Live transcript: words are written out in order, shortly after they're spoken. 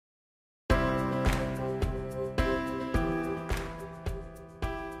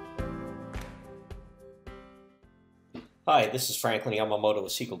Hi, this is Franklin Yamamoto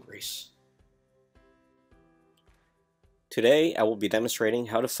with SQLGrease. Today I will be demonstrating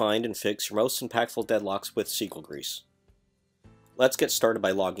how to find and fix your most impactful deadlocks with SQLGrease. Let's get started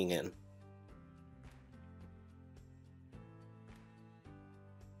by logging in.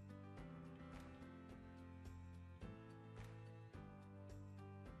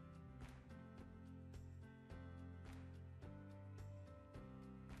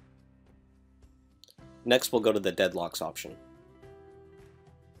 Next we'll go to the deadlocks option.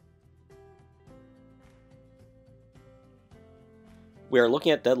 We are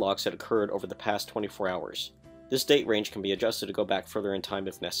looking at deadlocks that occurred over the past 24 hours. This date range can be adjusted to go back further in time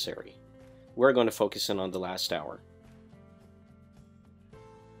if necessary. We're going to focus in on the last hour.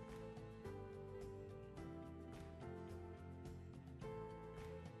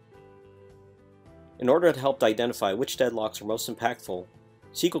 In order to help identify which deadlocks are most impactful,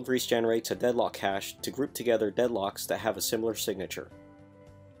 SQLGrease generates a deadlock hash to group together deadlocks that have a similar signature.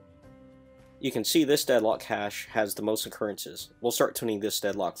 You can see this deadlock hash has the most occurrences. We'll start tuning this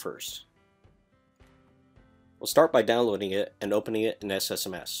deadlock first. We'll start by downloading it and opening it in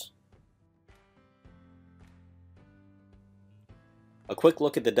SSMS. A quick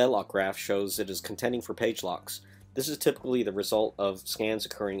look at the deadlock graph shows it is contending for page locks. This is typically the result of scans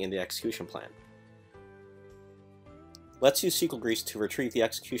occurring in the execution plan. Let's use SQLGrease to retrieve the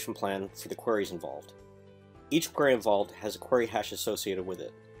execution plan for the queries involved. Each query involved has a query hash associated with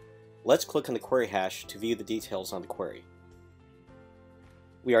it. Let's click on the query hash to view the details on the query.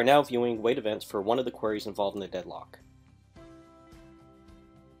 We are now viewing wait events for one of the queries involved in the deadlock.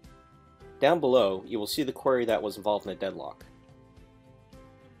 Down below, you will see the query that was involved in the deadlock.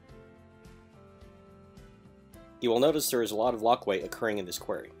 You will notice there is a lot of lock wait occurring in this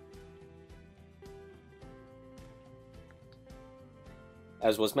query.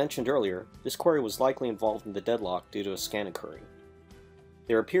 As was mentioned earlier, this query was likely involved in the deadlock due to a scan occurring.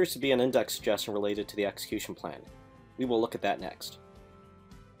 There appears to be an index suggestion related to the execution plan. We will look at that next.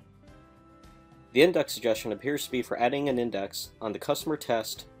 The index suggestion appears to be for adding an index on the customer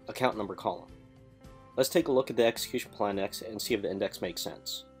test account number column. Let's take a look at the execution plan next and see if the index makes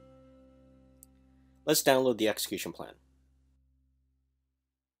sense. Let's download the execution plan.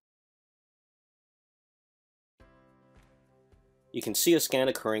 You can see a scan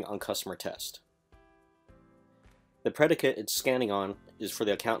occurring on customer test. The predicate it's scanning on is for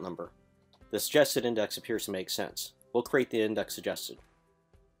the account number. The suggested index appears to make sense. We'll create the index suggested.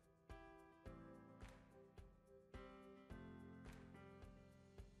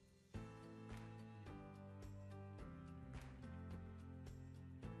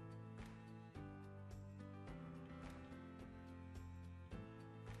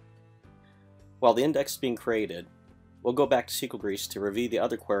 While the index is being created, we'll go back to SQLGrease to review the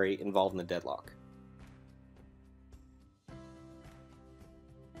other query involved in the deadlock.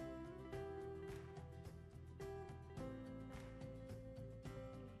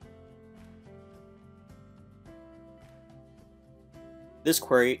 This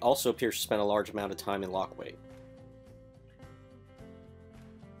query also appears to spend a large amount of time in lock wait.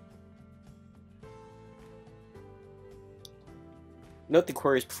 Note the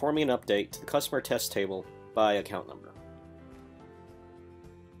query is performing an update to the customer test table by account number.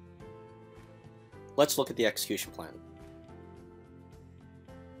 Let's look at the execution plan.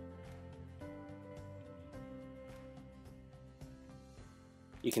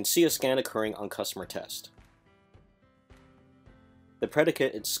 You can see a scan occurring on customer test. The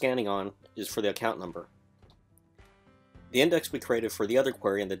predicate it's scanning on is for the account number. The index we created for the other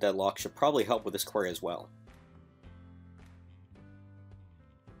query in the deadlock should probably help with this query as well.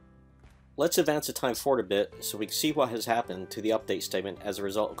 Let's advance the time forward a bit so we can see what has happened to the update statement as a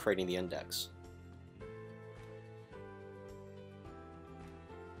result of creating the index.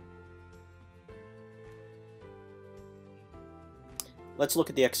 Let's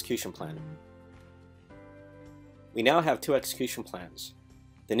look at the execution plan. We now have two execution plans.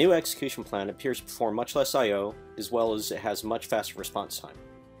 The new execution plan appears to perform much less I/O, as well as it has much faster response time.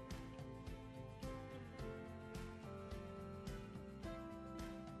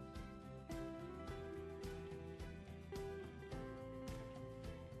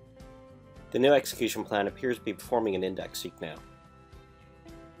 The new execution plan appears to be performing an index seek now.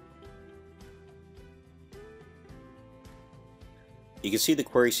 You can see the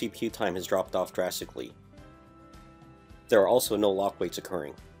query CPU time has dropped off drastically. There are also no lock waits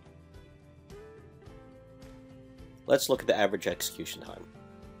occurring. Let's look at the average execution time.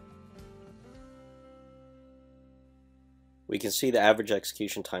 We can see the average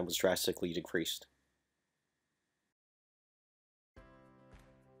execution time was drastically decreased.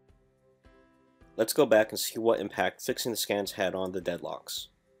 Let's go back and see what impact fixing the scans had on the deadlocks.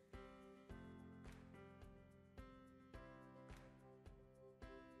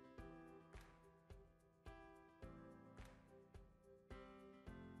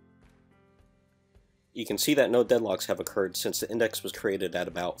 You can see that no deadlocks have occurred since the index was created at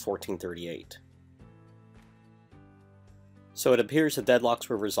about 1438. So it appears the deadlocks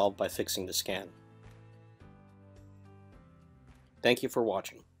were resolved by fixing the scan. Thank you for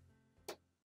watching.